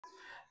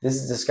This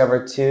is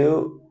Discover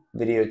 2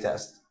 video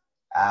test.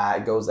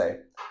 Goes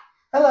there.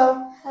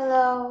 Hello.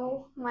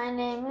 Hello, my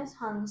name is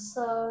Hoàng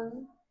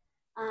Sơn.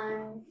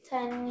 I'm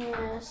 10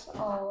 years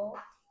old.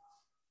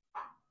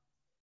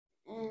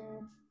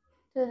 And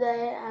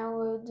today I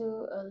will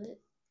do a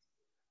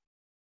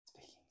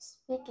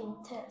speaking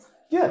test.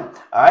 Good.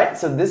 All right,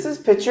 so this is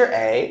picture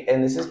A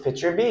and this is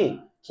picture B.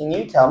 Can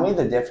you tell me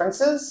the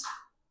differences?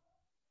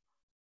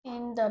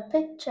 In the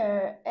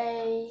picture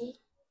A,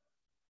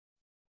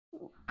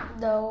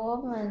 the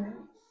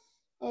woman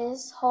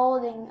is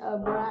holding a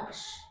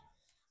brush,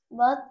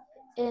 but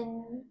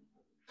in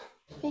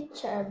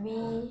picture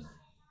B,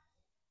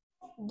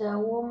 the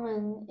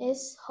woman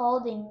is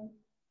holding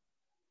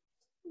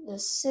the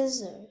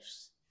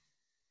scissors.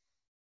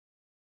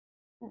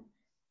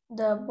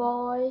 The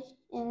boy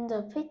in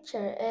the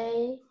picture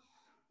A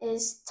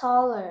is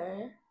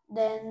taller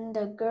than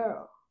the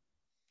girl.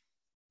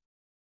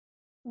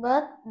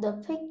 But the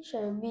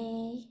picture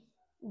B,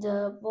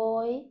 the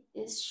boy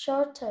is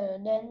shorter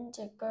than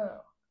the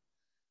girl.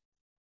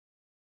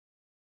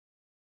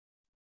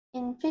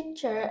 In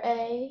picture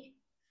A,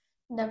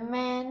 the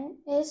man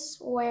is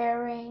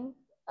wearing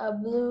a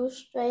blue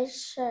straight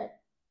shirt.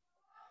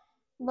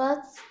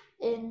 But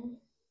in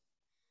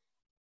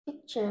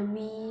picture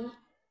B,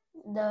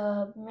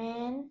 the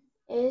man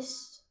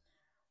is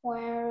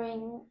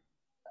wearing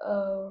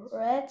a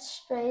red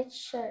straight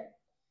shirt.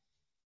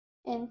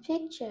 In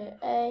picture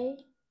A,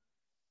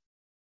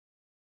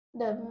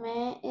 the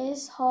man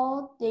is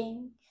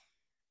holding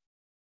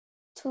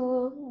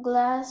 2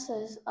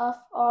 glasses of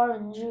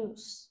orange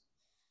juice.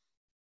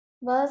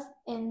 But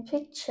in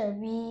picture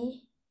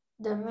B,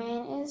 the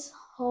man is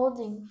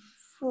holding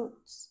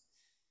fruits.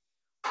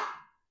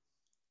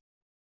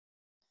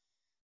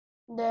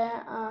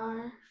 There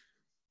are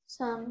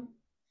some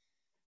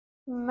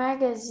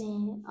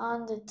magazines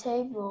on the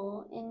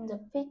table in the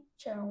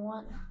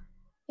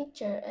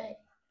picture A.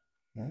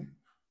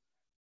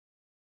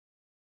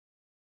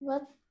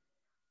 But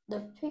the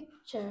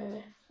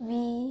picture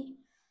B,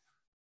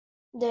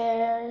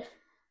 there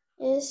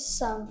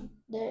is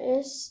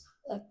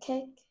a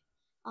cake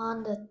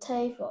on the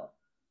table.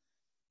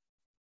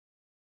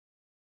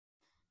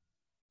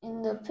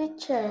 In the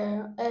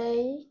picture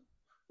A,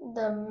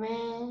 the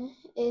man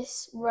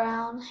is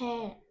brown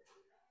hair.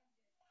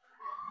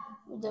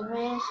 The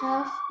man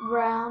have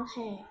brown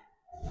hair.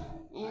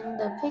 In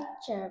the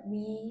picture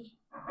B,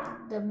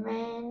 the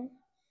man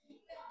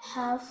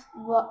have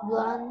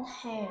blonde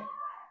hair.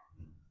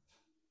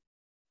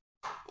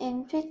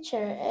 In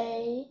picture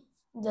A,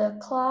 the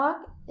clock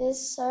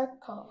is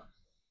circle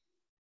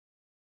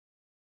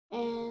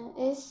and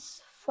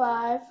it's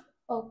 5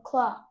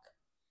 o'clock.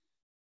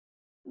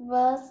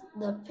 But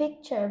the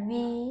picture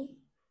B,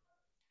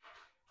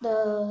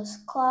 the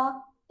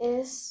clock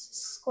is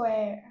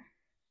square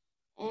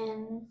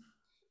and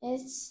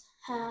it's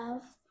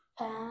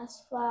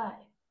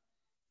 5:30.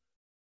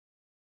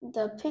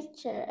 The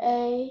picture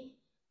A,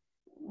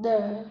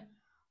 the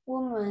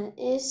woman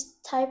is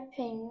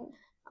typing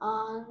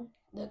on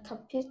the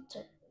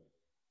computer.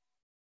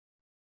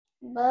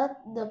 But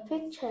the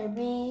picture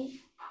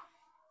B,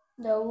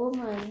 the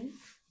woman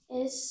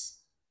is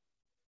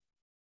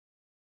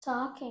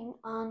talking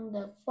on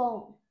the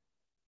phone.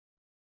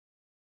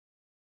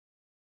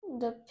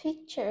 The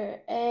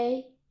picture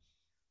A,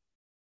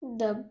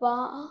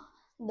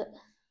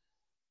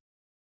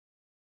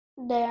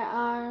 there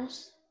are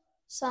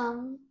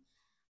some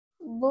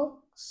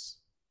books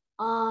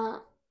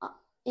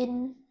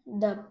in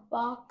the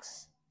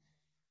box.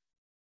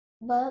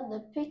 But the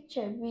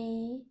picture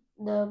B,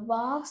 the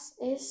box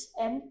is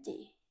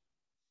empty.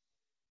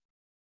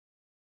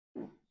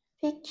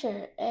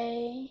 Picture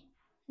A,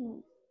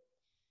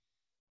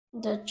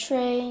 the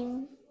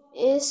train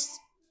is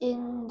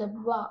in the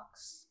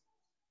box.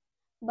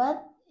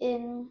 But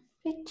in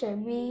picture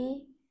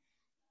B,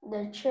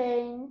 the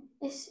train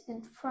is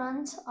in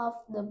front of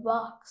the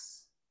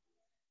box.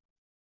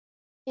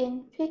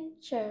 In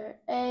picture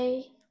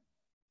A,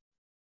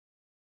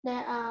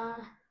 there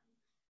are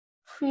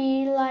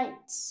 3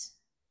 lights,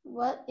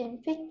 but in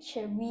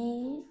picture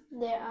B,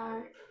 there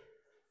are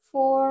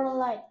 4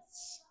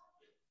 lights.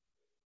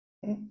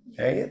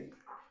 Very good.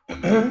 All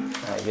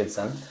right, good,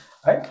 son.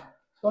 All right,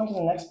 let's go on to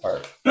the next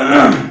part.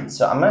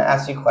 So I'm going to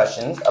ask you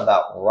questions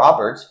about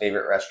Robert's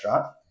favorite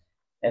restaurant,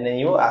 and then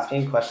you will ask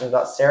me questions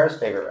about Sarah's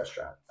favorite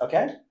restaurant,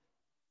 okay?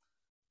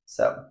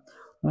 So,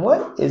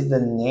 what is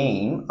the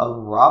name of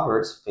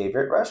Robert's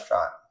favorite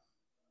restaurant?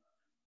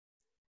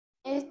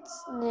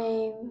 It's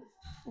named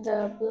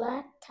the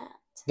Black Cat.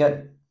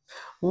 Good.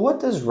 What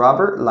does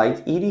Robert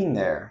like eating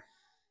there?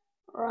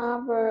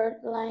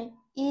 Robert likes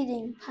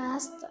eating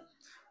pasta.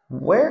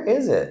 Where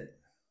is it?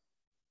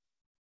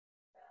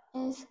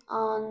 It's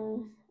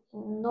on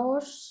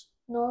North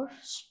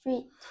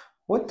Street.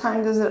 What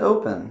time does it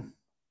open?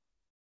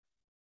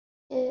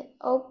 It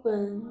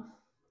opens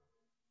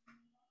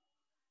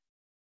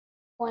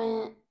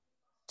when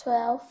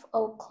 12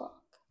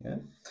 o'clock. Yeah.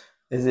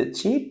 Is it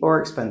cheap or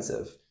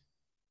expensive?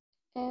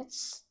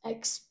 It's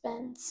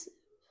expensive.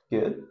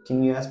 Good.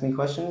 Can you ask me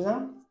questions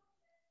now?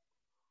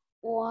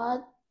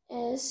 What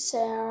is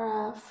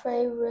Sarah's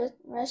favorite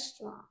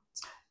restaurant?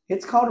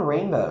 It's called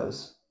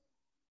Rainbows.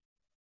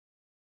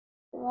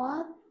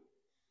 What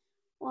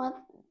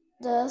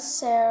does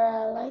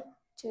Sarah like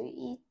to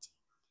eat?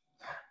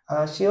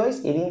 She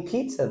always eating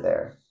pizza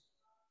there.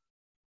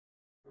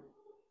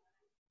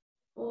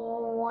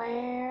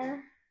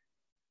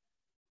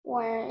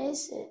 Where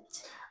is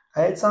it?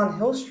 It's on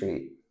Hill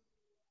Street.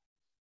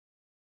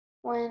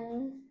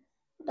 When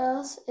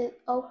does it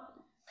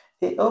open?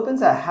 It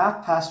opens at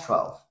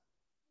 12:30.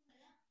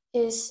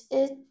 Is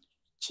it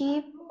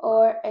cheap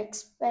or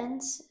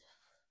expensive?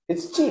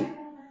 It's cheap.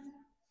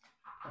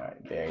 All right,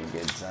 very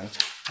good, son.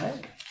 All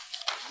right.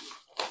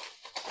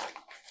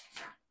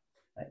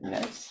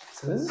 Next.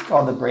 So this is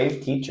called The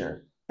Brave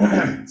Teacher.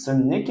 So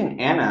Nick and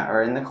Anna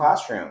are in the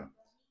classroom.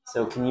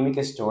 So can you make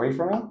a story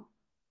for me?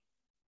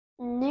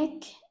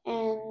 Nick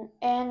and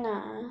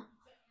Anna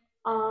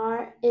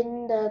are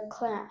in the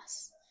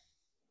class,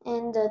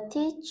 and the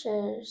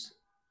teacher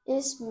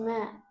is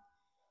mad.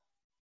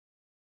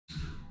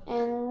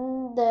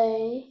 And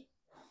they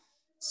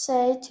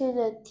say to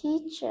the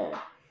teacher,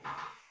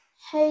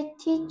 "Hey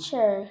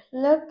teacher,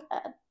 look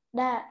at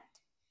that."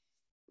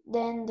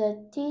 Then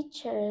the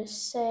teacher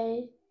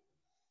say,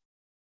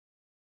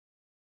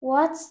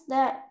 "What's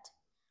that?"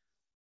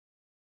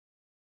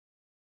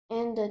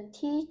 And the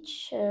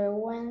teacher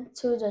went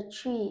to the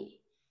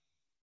tree.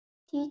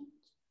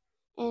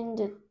 Then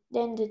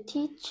the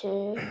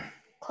teacher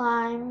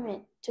climbed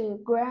it to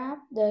grab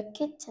the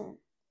kitten.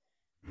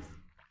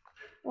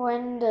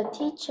 When the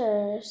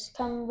teachers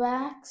come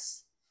back,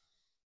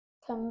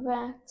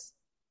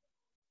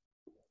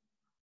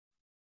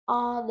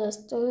 all the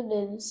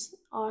students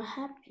are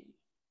happy.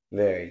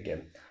 Very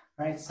good.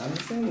 All right, so I'm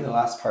just going to do the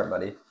last part,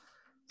 buddy.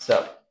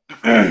 So,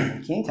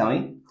 can you tell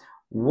me,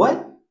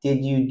 what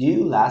did you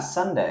do last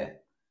Sunday?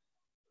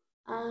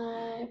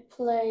 I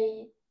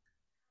played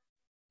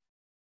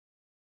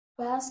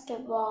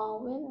basketball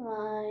with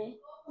my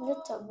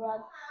little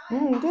brother.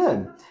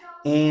 Good.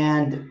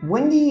 And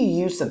when do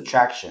you use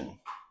subtraction?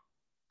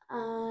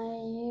 I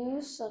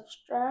use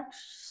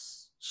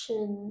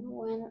subtraction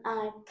when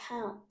I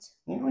count.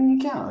 When you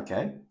count,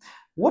 okay.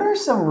 What are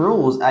some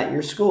rules at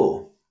your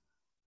school?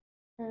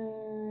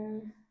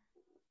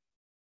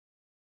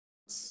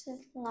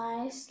 Sit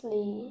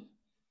nicely.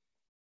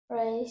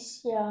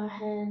 Raise your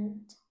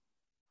hand.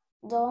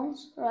 Don't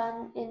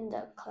run in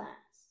the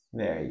class.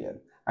 Very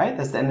good. All right,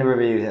 that's the end of our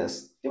video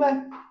test.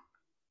 Goodbye.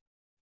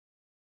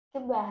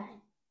 Goodbye.